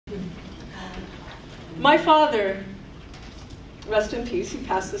My father, rest in peace, he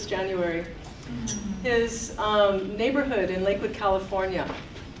passed this January. His neighborhood in Lakewood, California,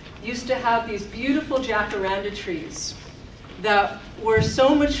 used to have these beautiful jacaranda trees that were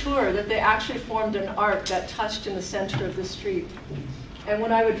so mature that they actually formed an arc that touched in the center of the street. And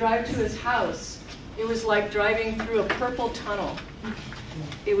when I would drive to his house, it was like driving through a purple tunnel.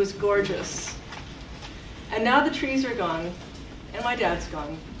 It was gorgeous. And now the trees are gone, and my dad's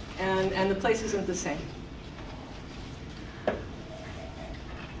gone, and the place isn't the same.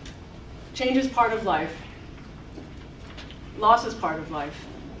 Change is part of life. Loss is part of life.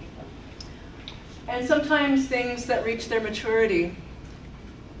 And sometimes things that reach their maturity,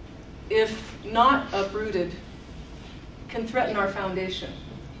 if not uprooted, can threaten our foundation.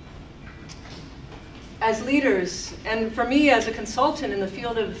 As leaders, and for me as a consultant in the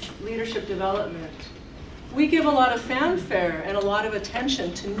field of leadership development, we give a lot of fanfare and a lot of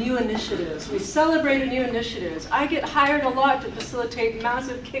attention to new initiatives. We celebrate new initiatives. I get hired a lot to facilitate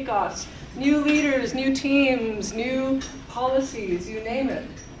massive kickoffs, new leaders, new teams, new policies, you name it.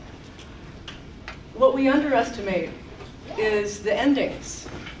 What we underestimate is the endings.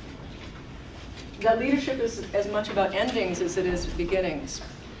 That leadership is as much about endings as it is beginnings.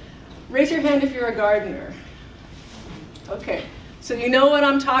 Raise your hand if you're a gardener. Okay, so you know what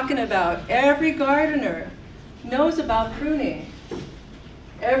I'm talking about. Every gardener knows about pruning.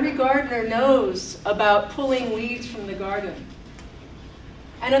 Every gardener knows about pulling weeds from the garden.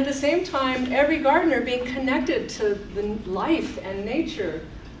 And at the same time, every gardener, being connected to the life and nature,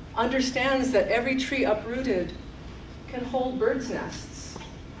 understands that every tree uprooted can hold birds' nests.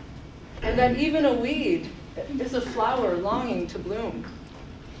 And that even a weed is a flower longing to bloom.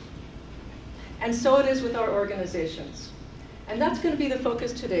 And so it is with our organizations. And that's going to be the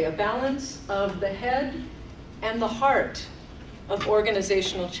focus today, a balance of the head and the heart of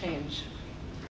organizational change.